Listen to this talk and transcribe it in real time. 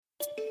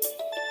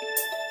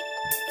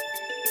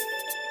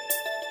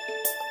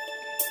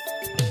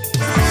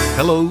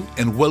Hello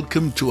and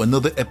welcome to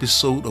another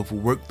episode of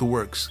Work the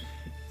Works.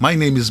 My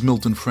name is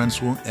Milton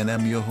Francois and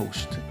I'm your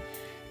host.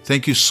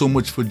 Thank you so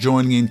much for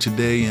joining in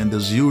today, and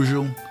as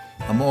usual,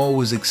 I'm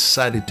always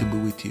excited to be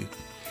with you.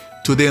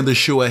 Today on the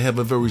show I have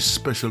a very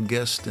special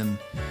guest, and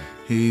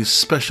he's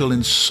special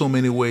in so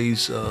many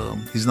ways.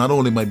 He's not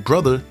only my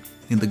brother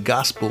in the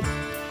gospel,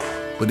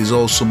 but he's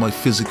also my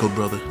physical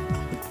brother,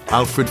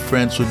 Alfred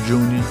Francois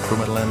Jr.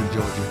 from Atlanta,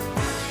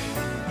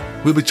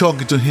 Georgia. We'll be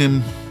talking to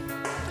him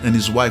and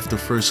his wife, the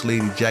First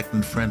Lady,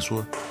 Jacqueline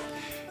Francois,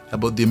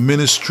 about their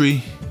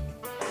ministry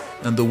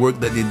and the work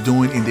that they're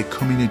doing in their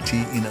community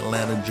in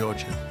Atlanta,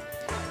 Georgia.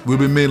 We'll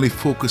be mainly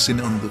focusing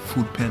on the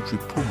food pantry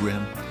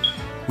program,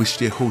 which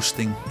they're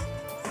hosting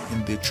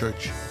in their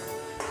church.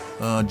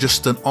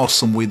 Just an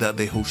awesome way that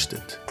they host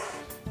it.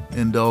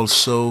 And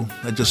also,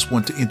 I just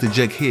want to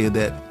interject here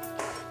that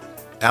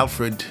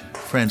Alfred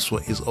Francois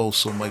is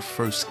also my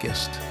first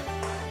guest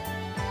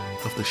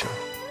of the show.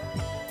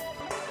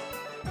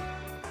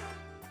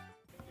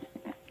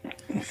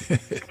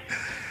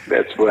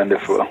 That's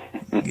wonderful.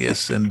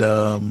 Yes, and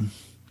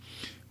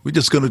we're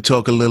just going to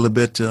talk a little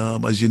bit.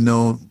 As you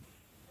know,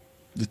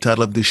 the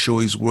title of this show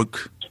is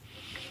Work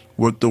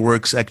the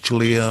Works.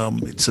 Actually,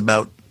 it's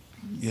about,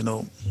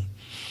 the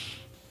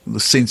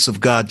saints of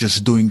God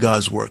just doing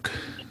God's work.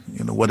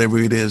 Whatever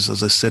it is,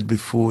 as I said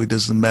before, it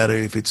doesn't matter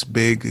if it's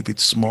big, if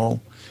it's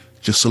small,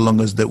 just so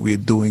long as that we're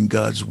doing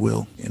God's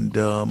will. And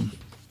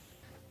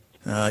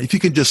if you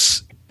could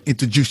just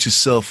introduce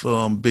yourself,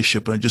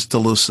 Bishop, and just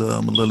tell us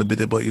a little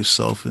bit about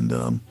yourself,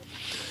 and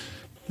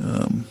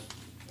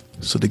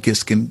so the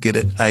guests can get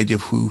an idea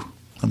of who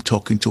I'm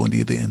talking to on the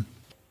other end.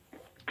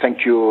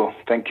 Thank you,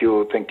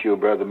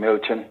 Brother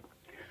Milton,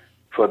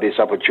 for this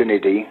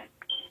opportunity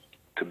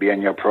to be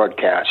on your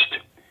broadcast.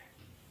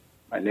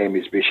 My name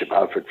is Bishop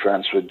Alfred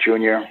Francois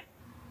Jr.,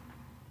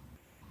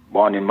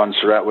 born in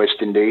Montserrat,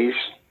 West Indies,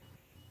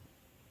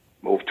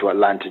 moved to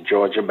Atlanta,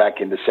 Georgia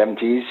back in the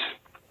 70s,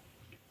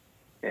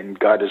 and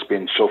God has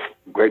been so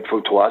grateful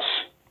to us.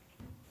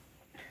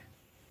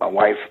 My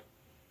wife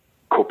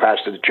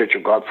co-pastored the Church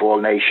of God for All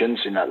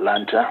Nations in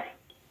Atlanta.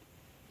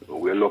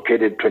 We're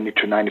located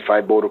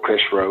 2295 Boulder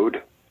Crest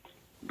Road.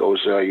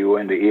 Those of you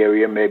in the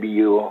area, maybe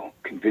you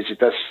can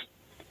visit us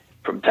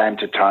from time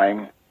to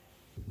time.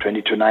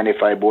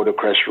 2295 Boulder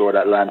Crest Road,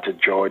 Atlanta,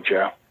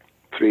 Georgia,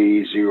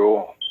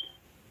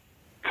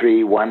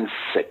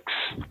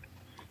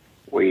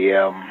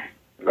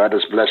 30316. God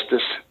has blessed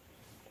us.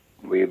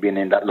 We've been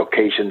in that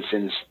location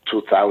since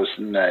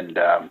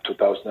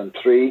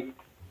 2003,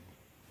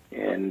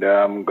 and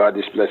God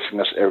is blessing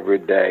us every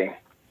day.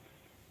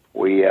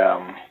 We're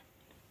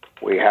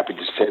happy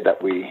to say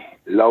that we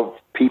love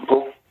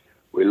people,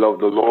 we love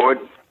the Lord,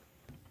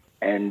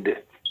 and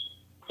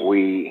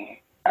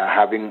we are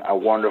having a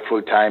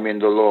wonderful time in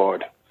the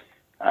Lord.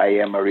 I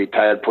am a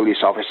retired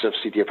police officer of the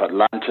city of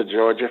Atlanta,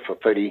 Georgia, for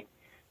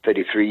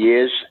 33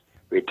 years.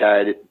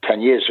 Retired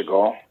 10 years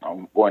ago.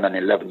 I'm going on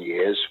 11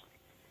 years.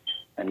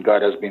 And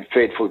God has been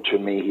faithful to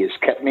me. He has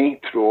kept me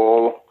through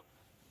all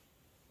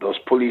those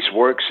police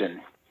works and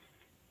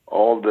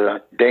all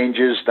the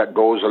dangers that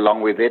goes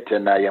along with it.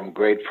 And I am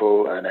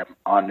grateful and I'm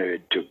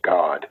honored to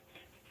God.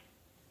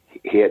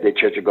 Here at the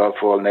Church of God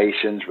for All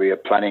Nations, we are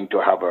planning to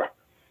have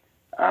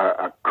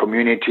a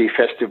community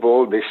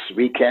festival this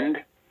weekend.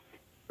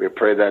 We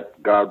pray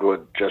that God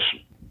would just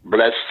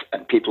bless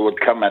and people would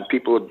come and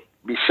people would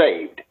be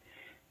saved.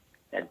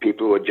 And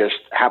people would just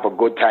have a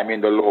good time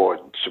in the Lord,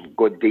 some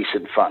good,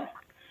 decent fun.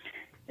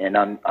 And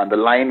on the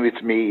line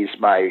with me is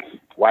my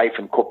wife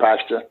and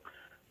co-pastor,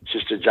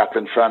 Sister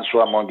Jacqueline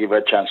Francois. I'm going to give her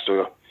a chance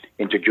to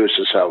introduce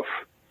herself.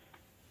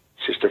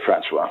 Sister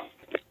Francois.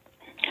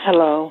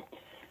 Hello.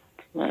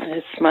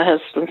 As my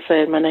husband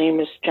said, my name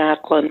is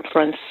Jacqueline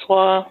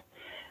Francois,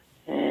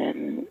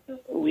 and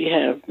we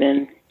have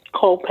been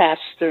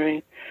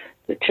co-pastoring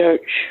the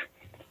church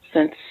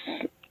since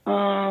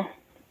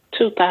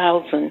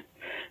 2000.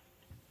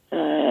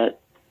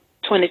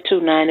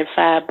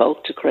 2295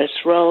 Boulder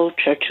Crest Road,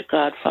 Church of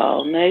God for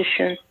All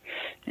Nations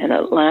in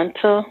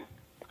Atlanta.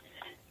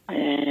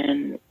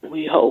 And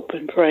we hope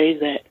and pray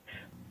that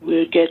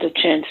we'll get a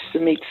chance to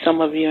meet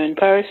some of you in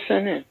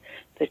person and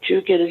that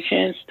you get a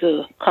chance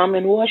to come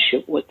and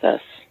worship with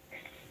us.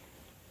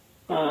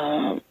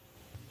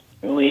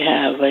 We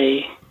have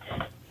a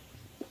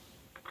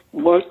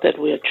work that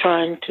we're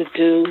trying to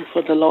do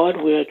for the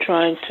Lord. We're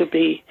trying to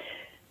be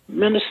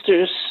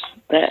ministers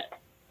that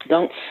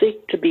don't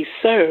seek to be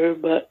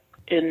served, but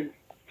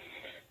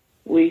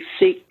we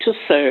seek to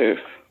serve.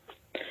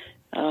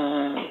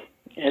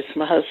 As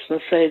my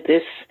husband said,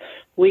 this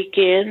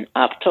weekend,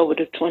 October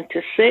the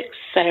 26th,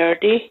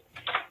 Saturday,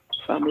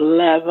 from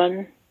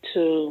 11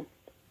 to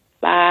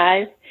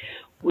 5,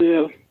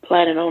 we're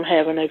planning on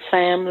having a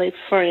family,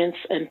 friends,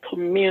 and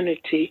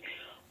community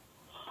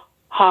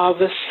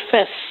harvest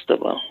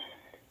festival.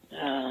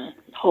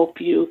 Hope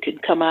you can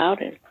come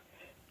out and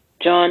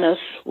join us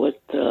with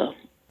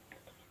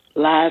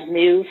live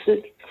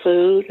music,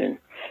 food, and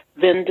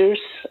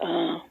vendors.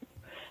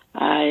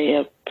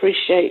 I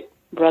appreciate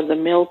Brother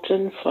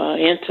Milton, for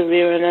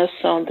interviewing us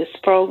on this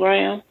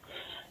program.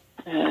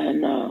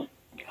 And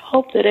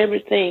hope that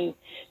everything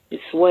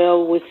is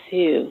well with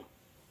you.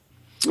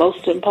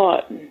 Most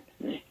important,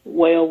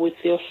 well with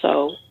your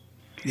soul.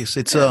 Yes,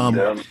 it's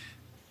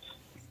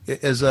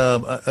as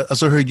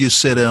I heard you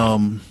said,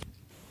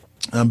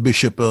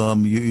 Bishop,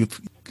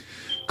 you've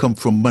come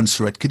from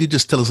Montserrat. Could you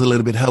just tell us a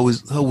little bit how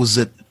was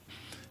it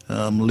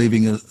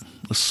leaving a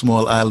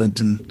small island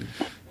and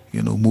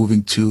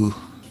moving to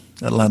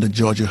Atlanta,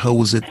 Georgia? How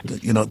was it?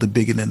 At the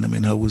beginning. I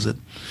mean, how was it?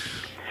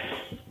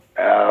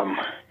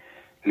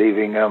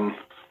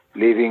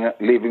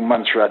 Leaving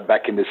Montserrat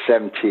back in the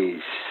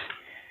 70s.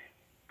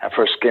 I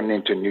first came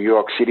into New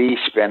York City,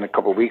 spent a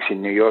couple of weeks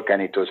in New York,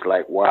 and it was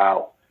like,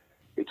 wow,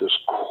 it was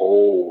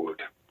cold,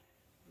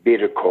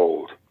 bitter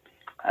cold.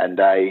 And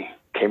I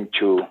came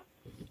to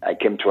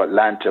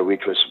Atlanta,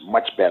 which was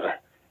much better.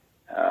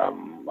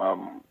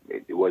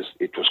 It was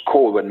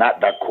cold, but not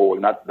that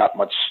cold, not that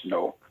much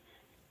snow.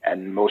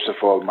 And most of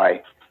all,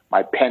 my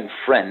pen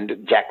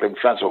friend, Jacqueline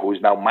Francois, who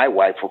is now my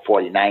wife for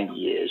 49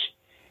 years,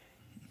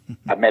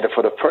 I met her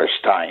for the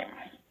first time.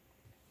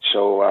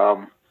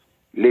 So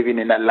living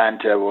in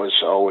Atlanta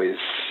was always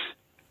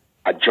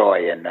a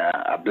joy and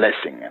a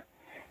blessing.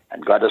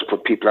 And God has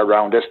put people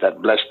around us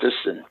that blessed us,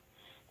 and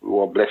we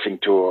were a blessing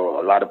to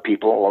a lot of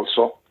people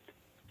also.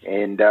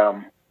 And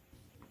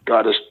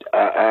God has,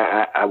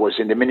 I was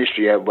in the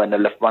ministry when I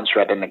left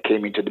Montserrat and I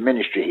came into the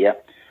ministry here,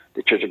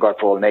 the Church of God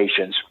for All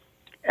Nations.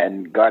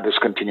 And God has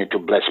continued to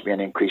bless me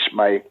and increase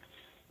my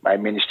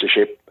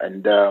ministership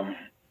and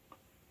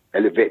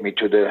elevate me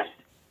to the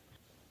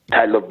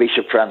title of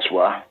Bishop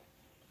Francois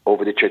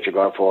over the Church of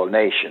God for All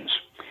Nations.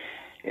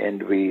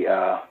 And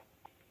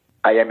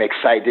I am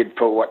excited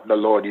for what the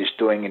Lord is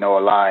doing in our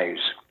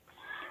lives.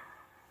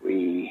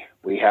 We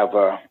have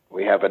a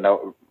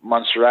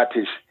Montserrat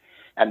is,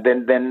 and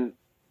then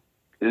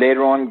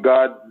later on,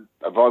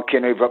 a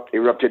volcano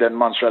erupted in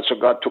Montserrat, so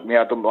God took me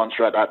out of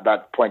Montserrat at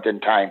that point in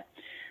time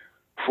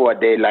for a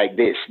day like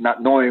this,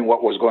 not knowing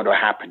what was going to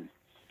happen.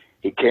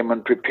 He came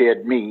and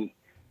prepared me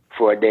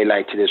for a day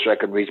like this so I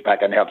can reach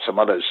back and help some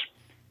others,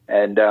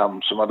 and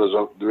some others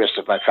of the rest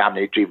of my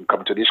family to even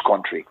come to this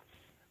country.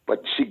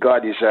 But see,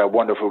 God is a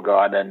wonderful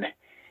God, and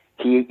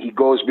He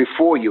goes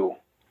before you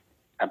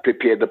and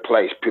prepare the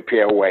place,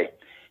 prepare a way.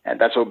 And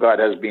that's how God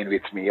has been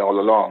with me all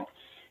along.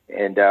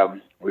 And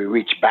we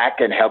reach back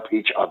and help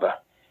each other.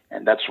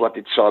 And that's what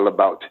it's all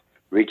about,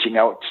 reaching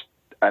out.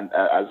 And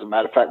as a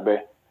matter of fact,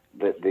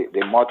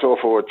 the motto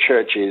of our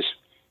church is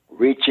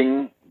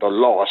reaching the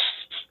lost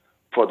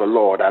for the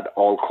Lord at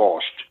all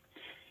cost.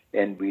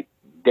 And we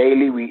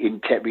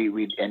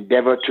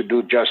endeavor to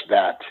do just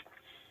that.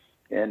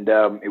 And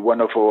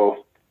one of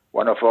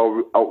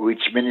our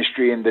outreach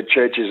ministry in the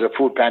church is a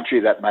food pantry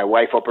that my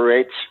wife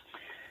operates.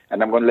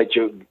 And I'm going to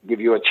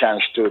give you a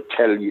chance to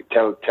tell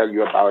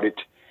you about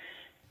it.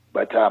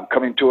 But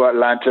coming to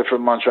Atlanta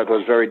from Montserrat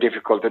was very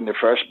difficult in the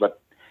first. But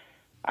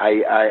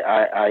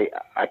I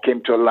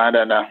came to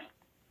Atlanta, and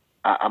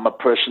I'm a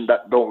person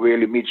that don't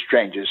really meet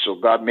strangers. So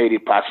God made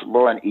it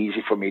possible and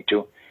easy for me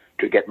to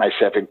get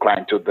myself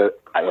inclined to the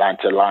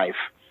Atlanta life,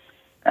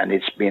 and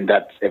it's been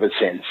that ever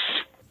since.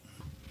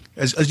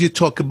 As you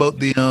talk about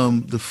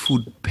the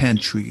food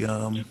pantry,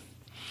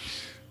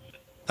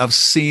 I've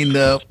seen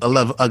a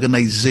lot of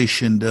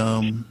organizations,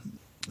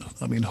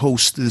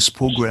 host this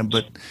program,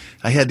 but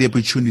I had the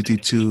opportunity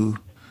to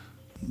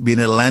be in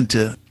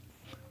Atlanta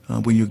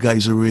when you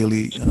guys are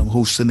really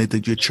hosting it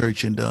at your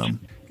church, and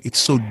it's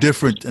so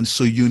different and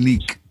so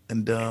unique,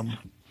 and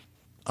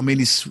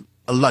it's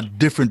a lot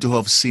different to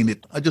have seen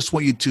it. I just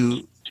want you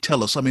to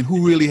tell us,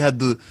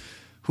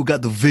 who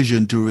got the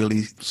vision to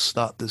really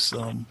start this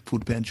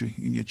food pantry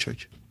in your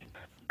church?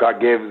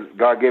 God gave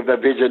the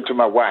vision to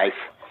my wife,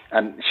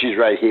 and she's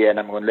right here, and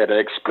I'm going to let her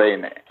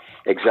explain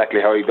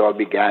exactly how it all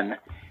began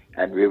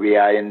and where we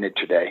are in it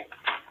today.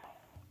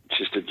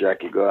 Sister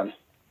Jackie, go on.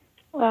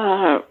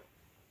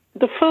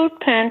 The food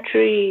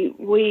pantry,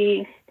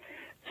 we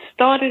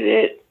started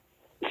it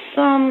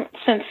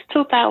since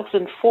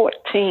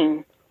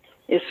 2014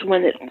 is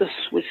when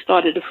we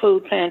started the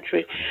food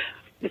pantry.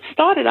 It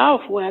started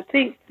off where I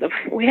think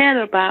we had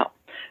about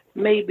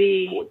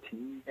maybe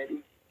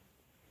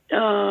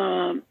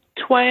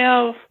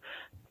 12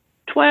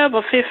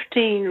 or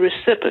 15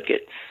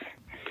 recipients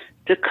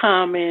to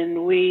come,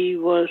 and we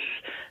was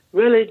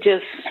really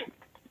just,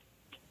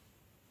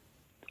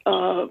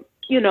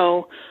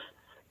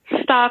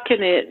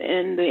 stocking it,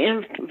 and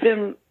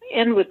the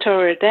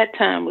inventory at that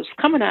time was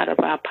coming out of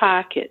our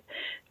pocket.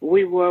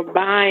 We were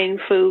buying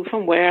food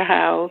from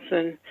warehouse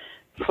and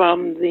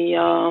from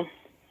the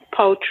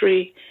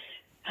poultry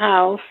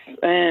house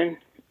and,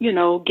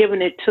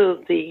 giving it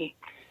to the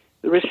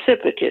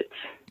recipients.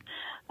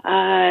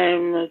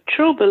 I'm a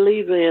true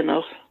believer in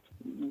a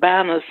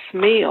balanced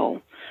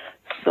meal.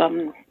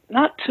 So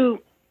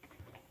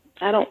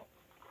I don't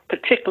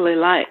particularly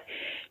like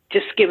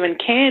just giving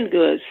canned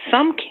goods.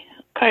 Some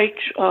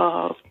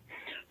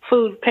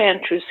food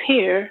pantries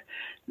here,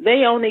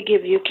 they only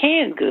give you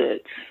canned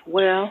goods.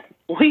 Well,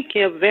 we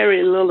give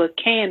very little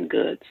canned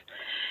goods.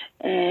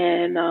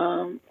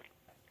 And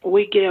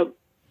we give,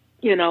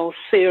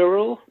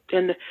 cereal.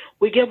 And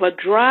we give a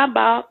dry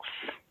box,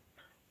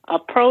 a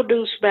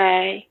produce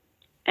bag,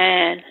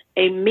 and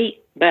a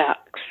meat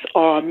box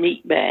or a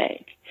meat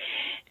bag.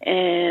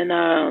 And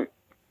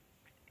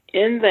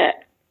in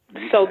that,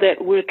 so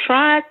that we're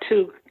trying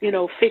to,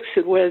 fix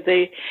it where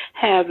they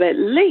have at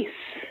least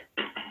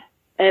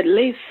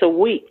a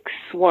week's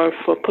worth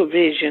of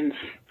provisions.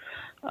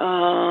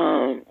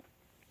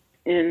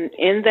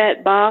 In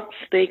that box,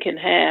 they can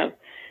have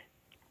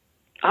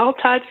all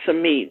types of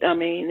meat. I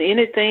mean,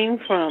 anything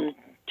from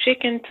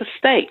chicken to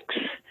steaks.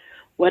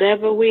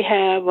 Whatever we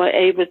have are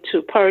able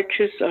to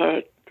purchase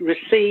or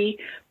receive,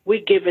 we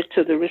give it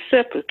to the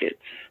recipients.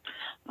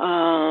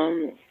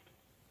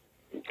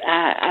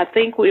 I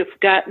think we've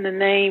gotten a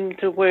name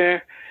to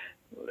where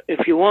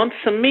if you want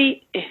some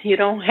meat, if you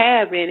don't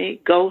have any,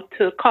 go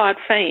to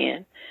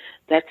COD-FAN.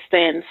 That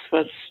stands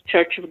for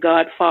Church of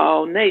God for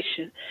All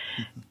Nations.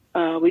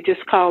 We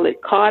just call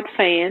it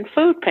COD-FAN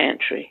Food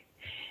Pantry.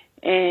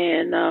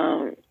 And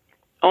on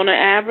an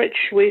average,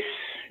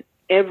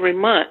 every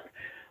month,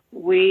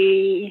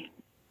 we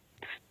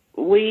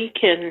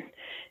can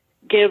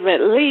give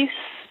at least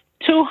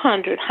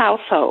 200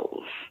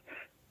 households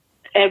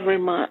every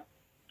month.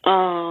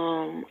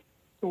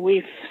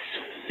 We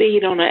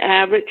feed on an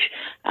average.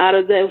 Out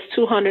of those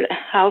 200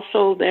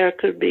 households, there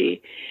could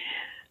be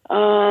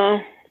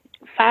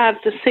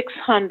 500 to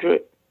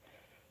 600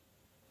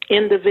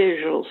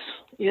 individuals,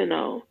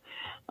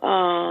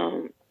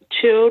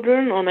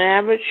 Children, on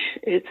average,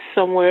 it's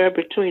somewhere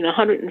between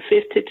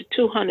 150 to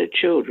 200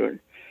 children.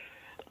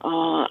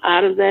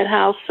 Out of that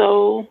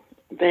household,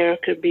 there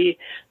could be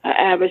an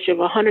average of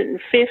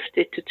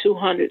 150 to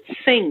 200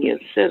 senior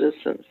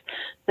citizens.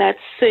 That's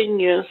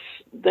seniors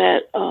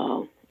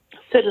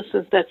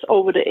citizens that's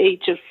over the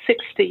age of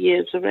 60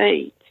 years of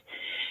age.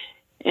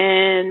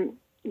 And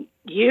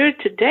year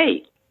to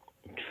date,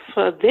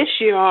 for this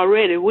year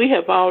already, we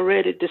have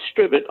already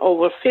distributed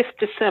over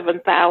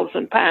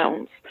 57,000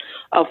 pounds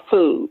of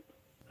food.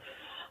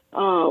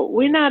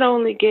 We not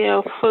only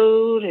give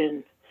food,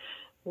 and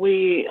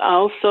we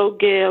also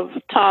give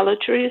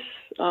toiletries,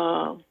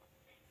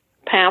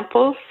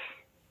 Pampers,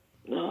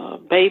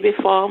 baby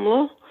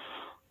formula,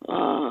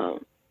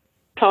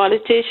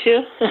 toilet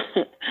tissue,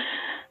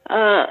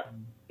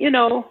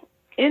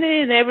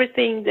 any and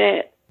everything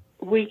that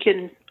we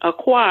can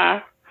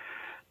acquire.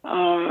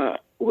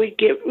 We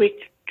give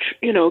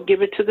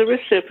it to the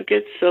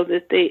recipients so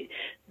that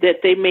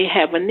they may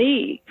have a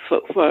need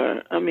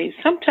for. I mean,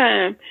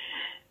 sometimes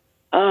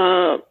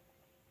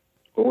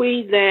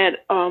we that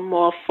are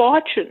more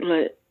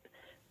fortunate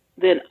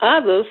than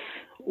others,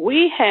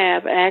 we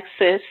have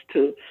access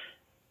to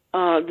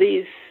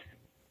these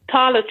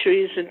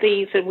toiletries and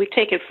things, and we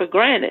take it for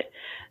granted.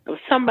 Of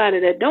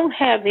somebody that don't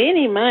have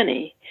any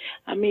money,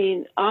 I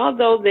mean,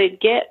 although they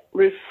get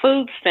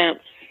food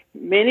stamps,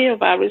 many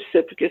of our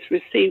recipients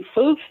receive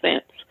food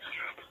stamps,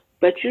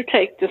 but you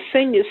take the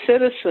senior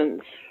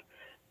citizens,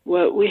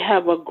 well, we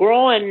have a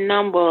growing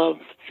number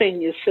of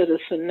senior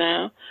citizens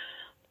now,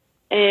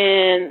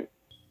 and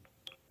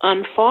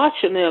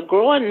unfortunately, a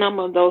growing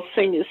number of those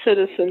senior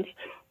citizens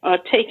are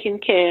taking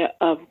care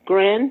of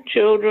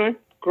grandchildren,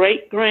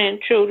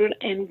 great-grandchildren,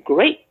 and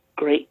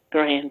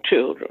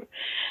great-great-grandchildren.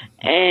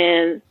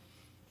 And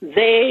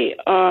they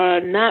are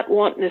not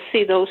wanting to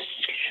see those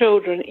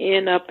children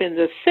end up in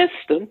the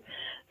system,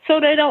 so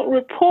they don't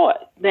report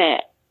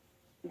that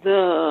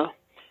the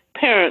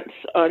parents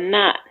are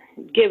not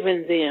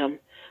giving them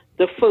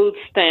the food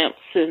stamps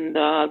and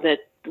that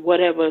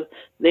whatever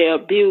they're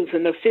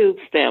abusing the food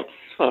stamps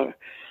for.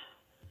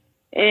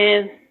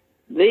 And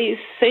these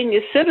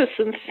senior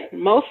citizens,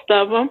 most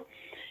of them,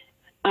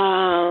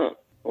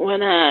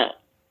 when I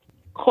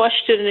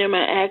question them,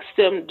 I ask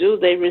them, do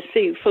they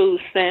receive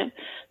food stamps?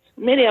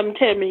 Many of them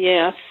tell me,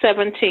 yeah,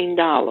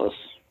 $17.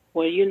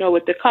 Well,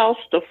 with the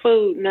cost of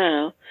food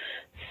now,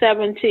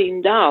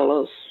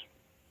 $17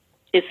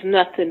 is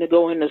nothing to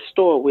go in the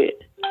store with.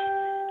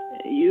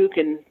 You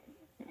can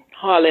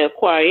hardly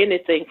acquire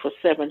anything for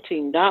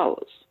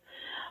 $17.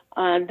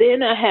 And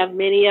then I have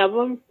many of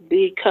them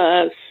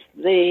because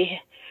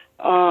they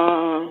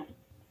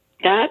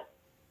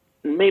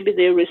maybe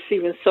they're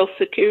receiving Social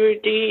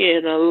Security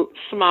and a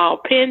small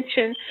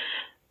pension.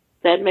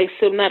 That makes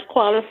them not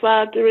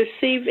qualified to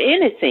receive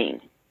anything.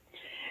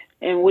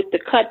 And with the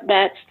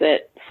cutbacks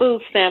that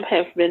food stamp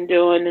have been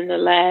doing in the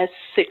last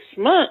 6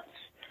 months,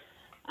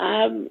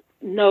 I've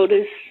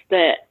noticed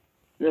that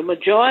the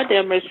majority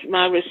of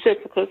my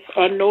recipients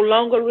are no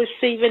longer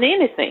receiving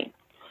anything.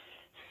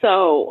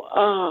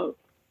 So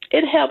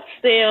it helps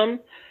them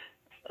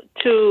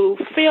to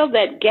fill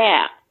that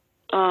gap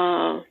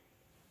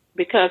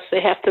because they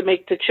have to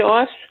make the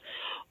choice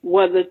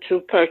whether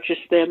to purchase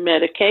their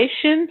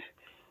medication,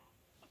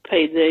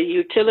 pay their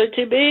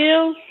utility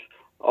bills,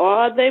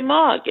 or their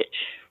mortgage,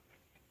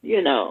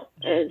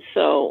 And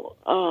so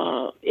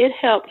it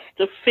helps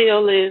to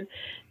fill in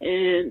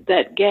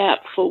that gap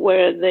for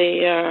where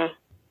they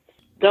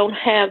don't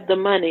have the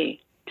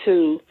money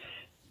to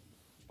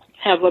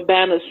have a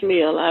balanced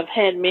meal. I've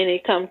had many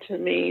come to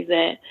me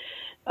that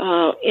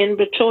in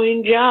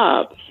between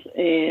jobs,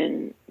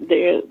 and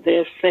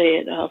they're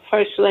saying,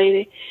 First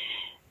Lady,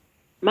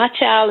 my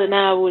child and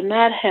I would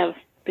not have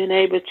been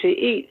able to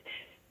eat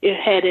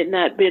had it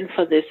not been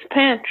for this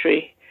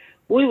pantry.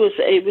 We was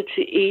able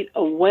to eat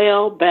a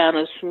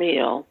well-balanced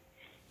meal.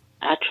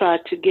 I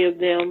tried to give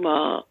them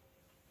a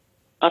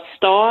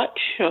starch,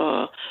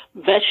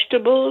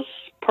 vegetables,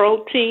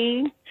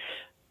 protein,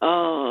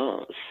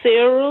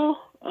 cereal,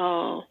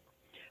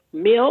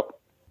 milk,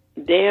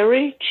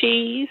 dairy,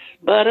 cheese,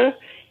 butter.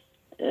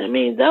 I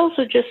mean, those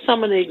are just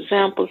some of the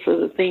examples of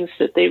the things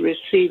that they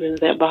receive in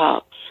their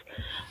box.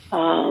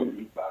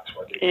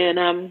 And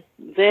I'm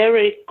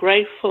very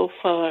grateful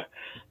for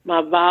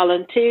my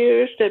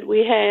volunteers that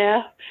we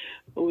have.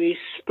 We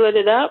split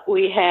it up.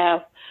 We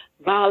have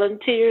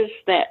volunteers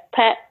that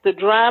pack the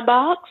dry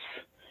box.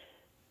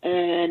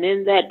 And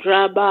in that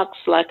dry box,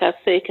 like I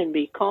say, can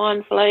be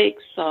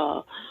cornflakes,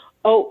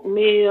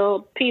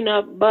 oatmeal,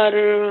 peanut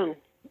butter.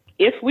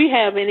 If we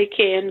have any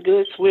canned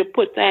goods, we'll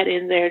put that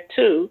in there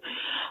too.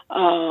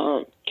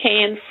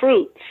 Canned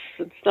fruits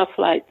and stuff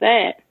like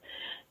that.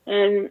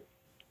 And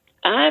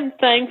I'm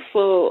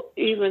thankful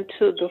even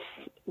to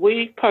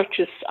we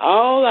purchase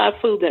all our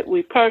food that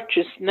we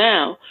purchase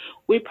now.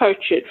 We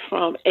purchase it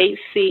from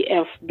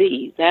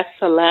ACFB. That's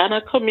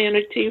Atlanta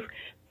Community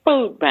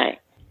Food Bank.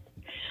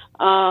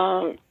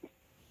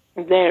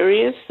 There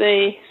is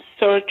a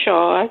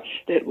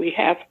surcharge that we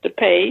have to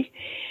pay,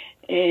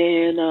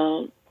 and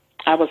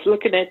I was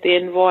looking at the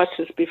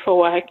invoices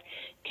before I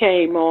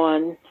came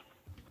on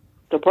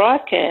the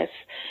broadcast,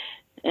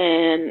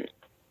 and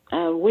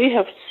we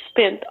have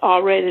spent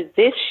already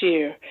this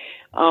year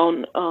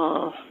on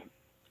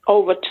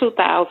over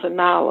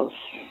 $2,000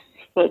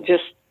 for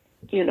just,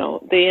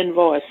 the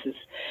invoices.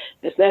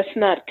 That's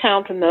not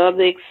counting the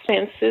other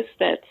expenses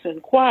that's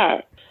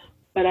inquired.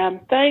 But I'm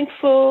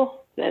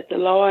thankful that the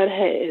Lord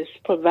has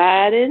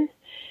provided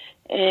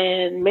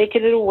and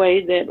making it a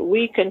way that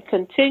we can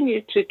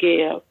continue to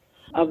give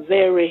a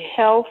very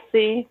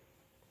healthy,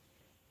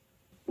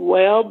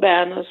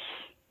 well-balanced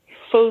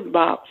food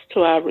box to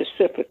our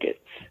recipients.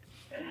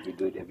 And we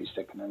do it every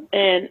second.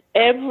 And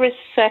every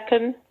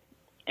second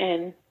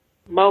and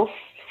most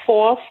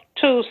fourth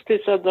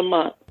Tuesdays of the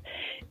month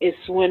is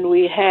when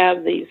we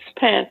have these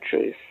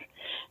pantries,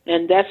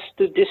 and that's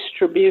the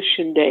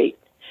distribution date.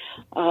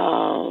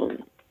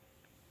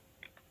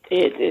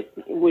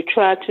 We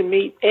try to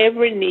meet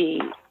every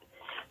need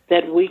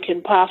that we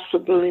can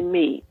possibly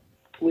meet.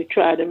 We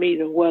try to meet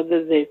it, whether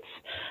it's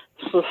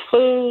for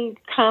food,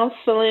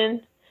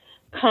 counseling,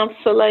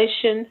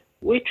 consolation.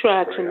 We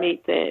try to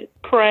meet that.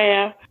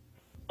 Prayer.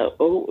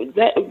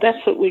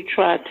 That's what we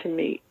try to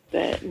meet,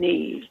 that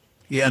need.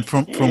 Yeah, and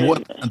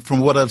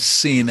from what I've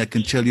seen, I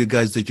can tell you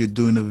guys that you're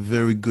doing a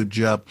very good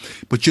job.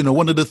 But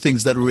one of the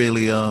things that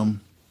really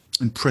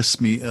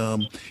impressed me,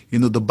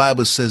 the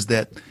Bible says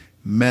that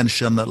man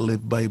shall not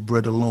live by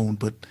bread alone,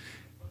 but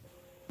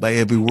by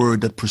every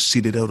word that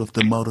proceeded out of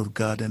the mouth of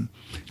God. And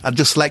I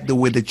just like the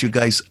way that you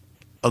guys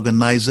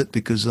organize it,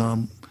 because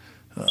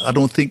I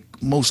don't think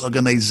most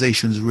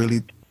organizations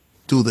really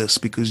do this,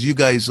 because you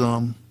guys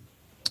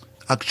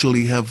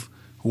actually have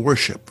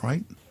worship,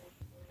 right?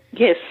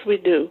 Yes, we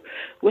do.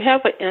 We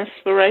have an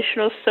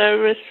inspirational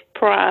service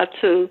prior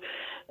to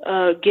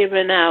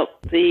giving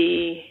out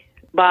the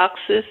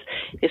boxes.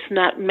 It's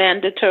not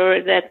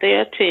mandatory that they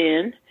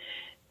attend.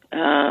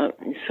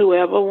 It's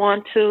whoever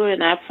wants to,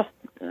 and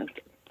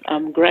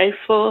I'm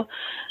grateful,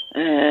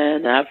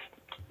 and I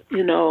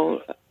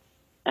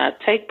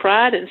take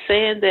pride in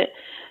saying that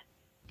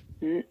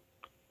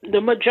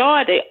the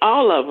majority,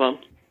 all of them,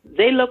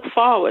 they look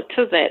forward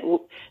to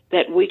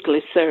that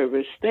weekly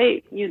service.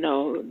 They,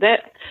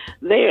 that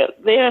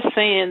they're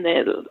saying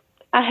that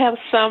I have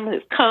some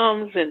that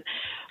comes and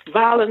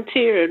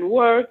volunteer and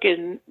work,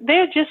 and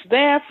they're just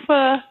there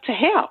to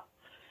help.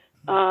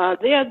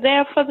 They're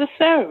there for the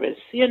service,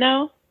 and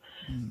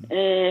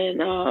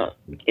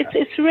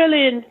it's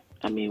really.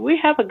 We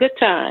have a good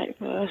time.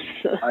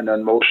 And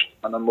on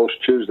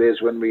most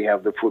Tuesdays when we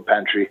have the food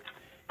pantry,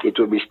 it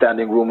will be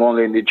standing room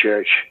only in the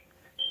church,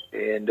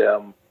 and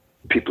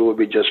people will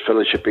be just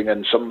fellowshipping,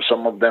 and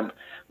some of them,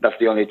 that's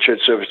the only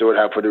church service they will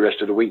have for the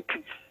rest of the week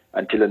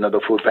until another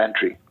food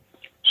pantry.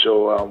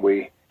 So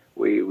we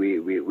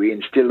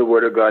instill the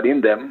word of God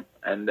in them,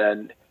 and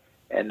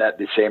at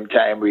the same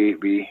time we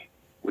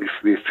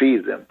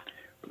feed them.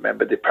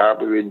 Remember the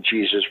parable in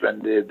Jesus when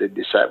the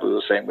disciples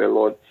were saying, "Well,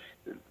 Lord,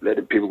 let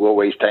the people go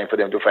away. It's time for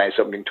them to find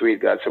something to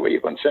eat." God said, "Where you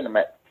going to send them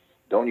at?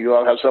 Don't you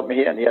all have something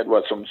here?" And he had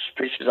some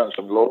fishes and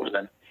some loaves,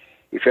 and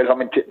he fed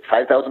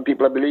 5,000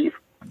 people, I believe.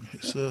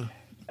 Yes, sir.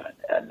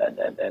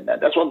 And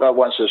that's what God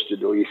wants us to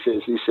do. He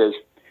says,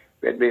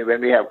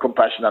 when we have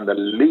compassion on the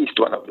least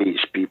one of these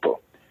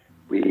people,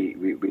 we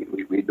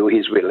do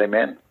His will.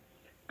 Amen.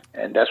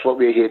 And that's what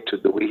we're here to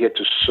do. We're here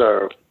to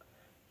serve,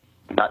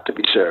 not to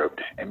be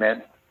served.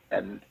 Amen.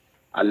 And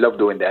I love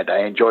doing that.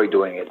 I enjoy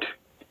doing it.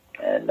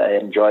 And I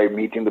enjoy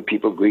meeting the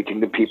people, greeting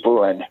the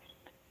people, and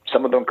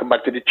some of them come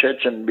back to the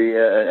church and be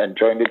and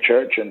join the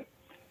church and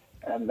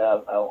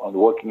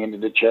working into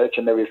the church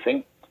and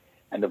everything.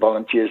 And the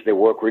volunteers, they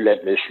work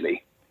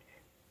relentlessly.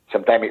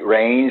 Sometimes it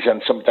rains,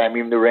 and sometimes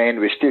even the rain,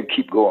 we still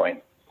keep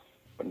going.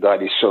 But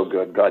God is so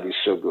good. God is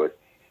so good.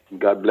 And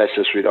God bless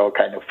us with all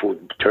kind of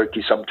food.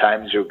 Turkey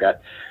sometimes, you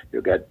got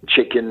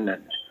chicken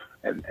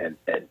and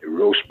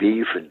roast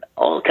beef and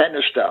all kind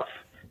of stuff.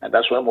 And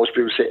that's why most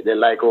people say they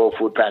like our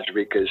food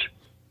pantry, because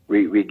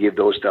we give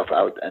those stuff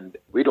out and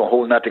we don't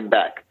hold nothing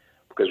back.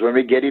 Because when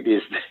we get it,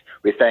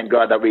 we thank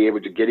God that we're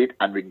able to get it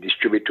and we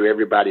distribute to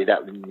everybody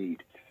that we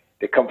need.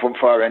 They come from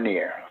far and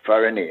near,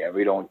 far and near.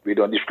 We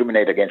don't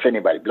discriminate against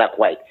anybody, black,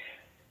 white.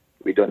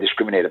 We don't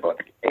discriminate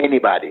about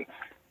anybody.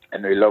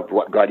 And we love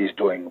what God is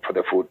doing for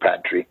the food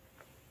pantry.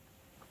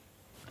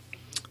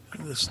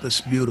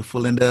 That's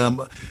beautiful. And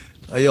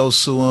I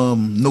also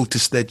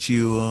noticed that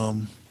you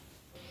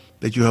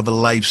have a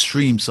live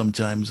stream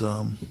sometimes.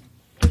 Oh,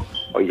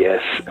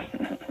 yes.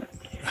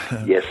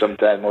 Yes,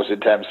 sometimes, most of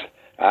the times,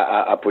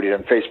 I put it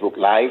on Facebook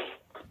Live.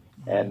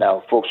 And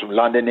folks from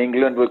London,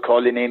 England will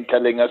call in,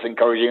 telling us,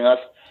 encouraging us,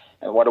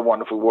 and what a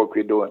wonderful work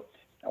we're doing.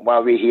 And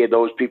while we hear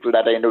those people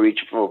that are in the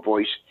reach for a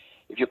voice,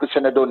 if you could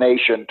send a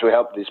donation to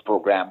help this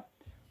program,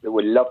 we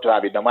would love to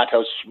have it, no matter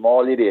how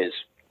small it is.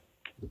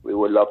 We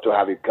would love to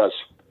have it, because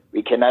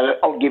we cannot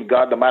outgive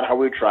God no matter how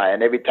we try.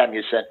 And every time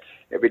you send,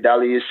 every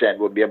dollar you send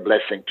will be a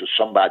blessing to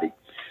somebody.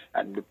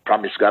 And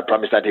God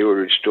promised that He will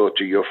restore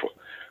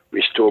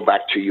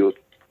back to you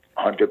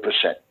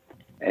 100%.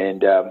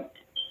 And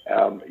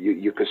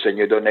you could send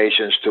your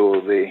donations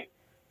to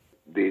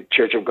the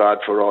Church of God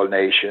for All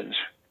Nations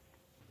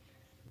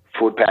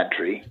Food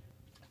Pantry,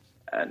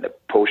 and the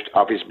Post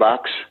Office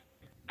Box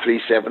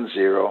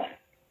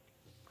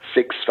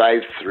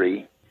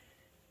 370-653,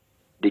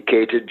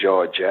 Decatur,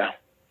 Georgia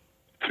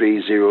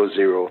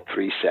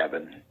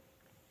 30037.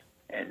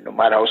 And no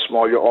matter how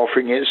small your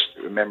offering is,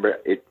 remember,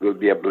 it will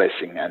be a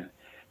blessing, and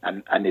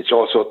it's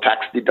also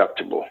tax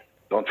deductible.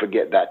 Don't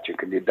forget that. You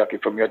can deduct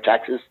it from your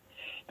taxes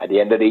at the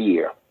end of the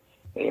year.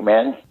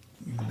 Amen.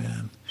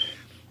 Amen.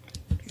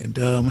 And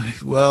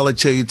well, I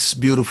tell you, it's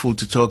beautiful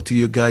to talk to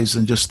you guys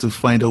and just to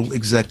find out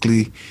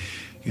exactly,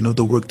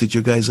 the work that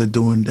you guys are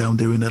doing down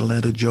there in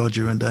Atlanta,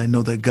 Georgia. And I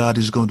know that God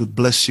is going to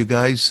bless you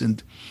guys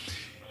and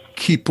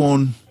keep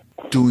on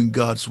doing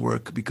God's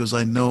work, because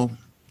I know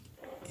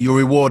your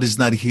reward is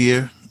not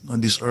here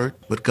on this earth,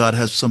 but God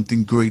has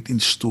something great in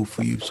store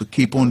for you. So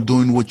keep on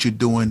doing what you're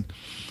doing.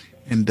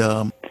 And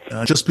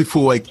just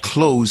before I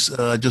close,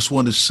 I just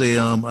want to say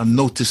I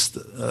noticed,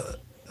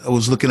 I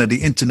was looking at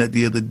the internet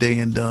the other day,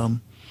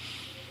 and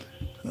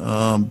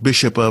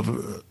Bishop,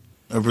 I've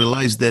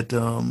realized that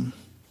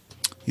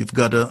you've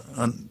got a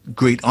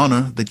great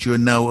honor that you're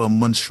now a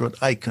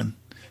Montserrat icon.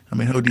 I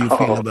mean, how do you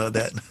feel about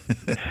that?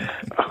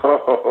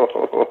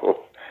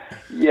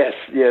 Yes.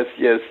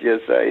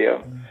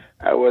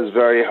 I was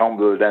very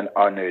humbled and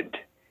honored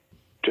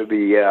to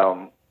be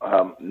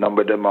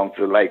numbered among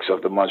the likes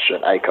of the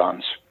Montserrat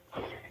icons.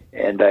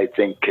 And I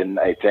thank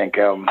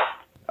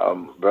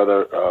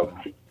Brother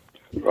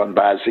Ron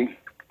Bazzi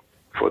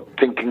for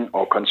thinking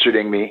or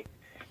considering me.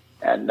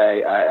 And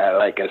I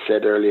like I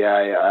said earlier,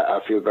 I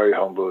feel very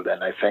humbled,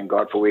 and I thank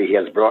God for where He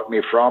has brought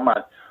me from,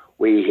 and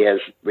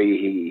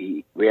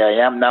where I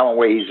am now, and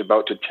where He's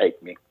about to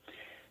take me.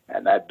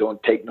 And I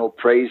don't take no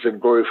praise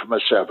and glory for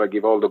myself. I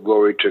give all the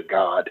glory to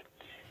God,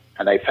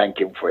 and I thank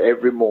Him for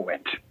every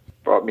moment.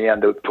 Brought me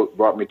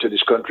to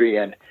this country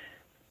and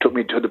took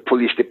me to the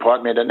police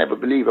department. I never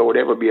believed I would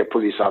ever be a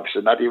police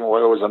officer, not even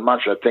when I was in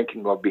Montreal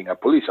thinking of being a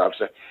police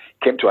officer.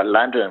 Came to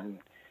Atlanta and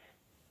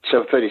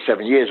served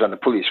 37 years on the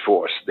police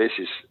force. This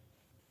is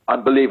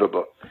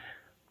unbelievable.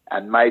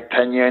 And my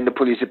tenure in the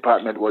police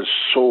department was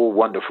so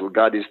wonderful.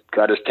 God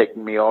has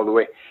taken me all the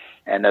way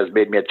and has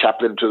made me a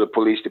chaplain to the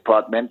police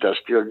department. I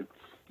still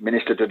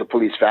minister to the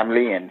police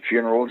family and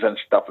funerals and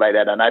stuff like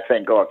that. And I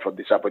thank God for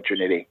this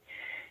opportunity.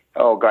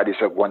 Oh, God is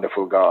a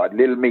wonderful God.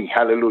 Little me,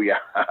 hallelujah.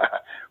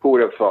 Who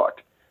would have thought?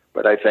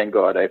 But I thank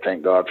God. I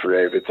thank God for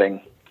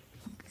everything.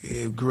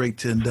 Yeah,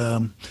 great. And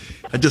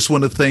I just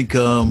want to thank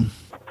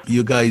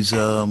you guys,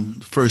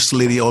 First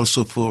Lady,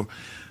 also for,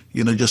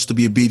 just to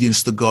be obedient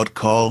to God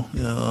call,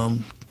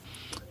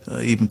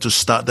 even to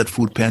start that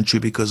food pantry,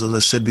 because as I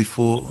said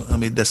before, I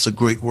mean, that's a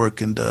great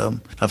work, and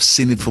I've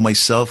seen it for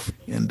myself,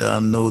 and I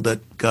know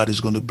that God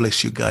is going to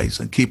bless you guys,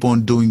 and keep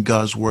on doing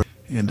God's work.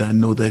 And I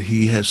know that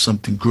He has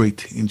something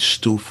great in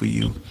store for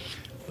you.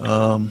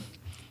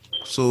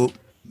 So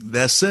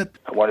that's it.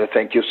 I want to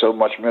thank you so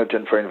much,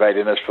 Milton, for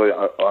inviting us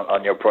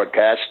on your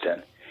broadcast.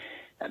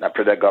 And I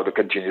pray that God will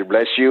continue to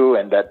bless you,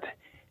 and that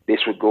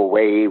this will go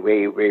way,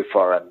 way, way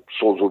far, and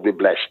souls will be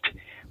blessed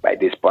by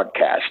this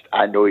podcast.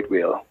 I know it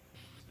will.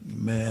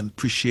 Man,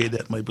 appreciate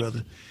that, my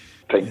brother.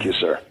 Thank you,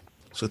 sir.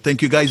 So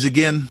thank you guys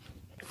again.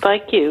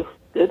 Thank you.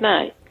 Good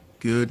night.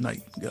 Good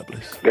night. God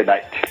bless. Good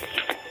night.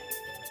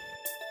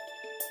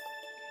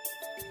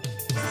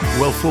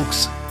 Well,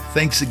 folks,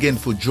 thanks again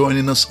for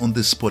joining us on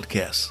this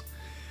podcast.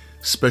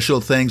 Special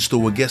thanks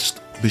to our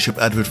guest, Bishop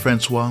Advert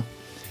Francois,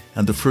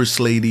 and the First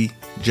Lady,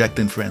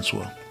 Jacqueline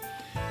Francois.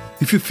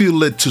 If you feel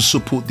led to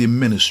support the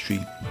ministry,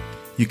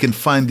 you can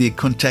find their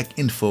contact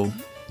info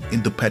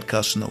in the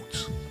podcast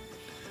notes.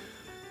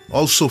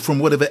 Also, from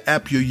whatever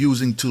app you're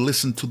using to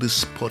listen to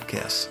this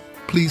podcast,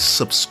 please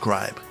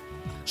subscribe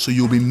so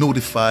you'll be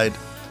notified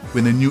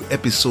when a new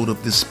episode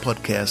of this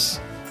podcast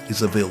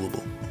is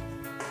available.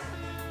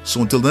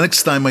 So until the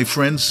next time, my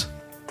friends,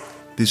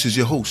 this is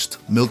your host,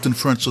 Milton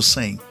Francois,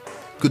 saying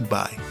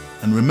goodbye.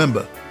 And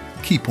remember,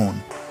 keep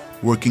on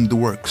working the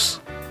works.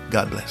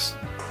 God bless.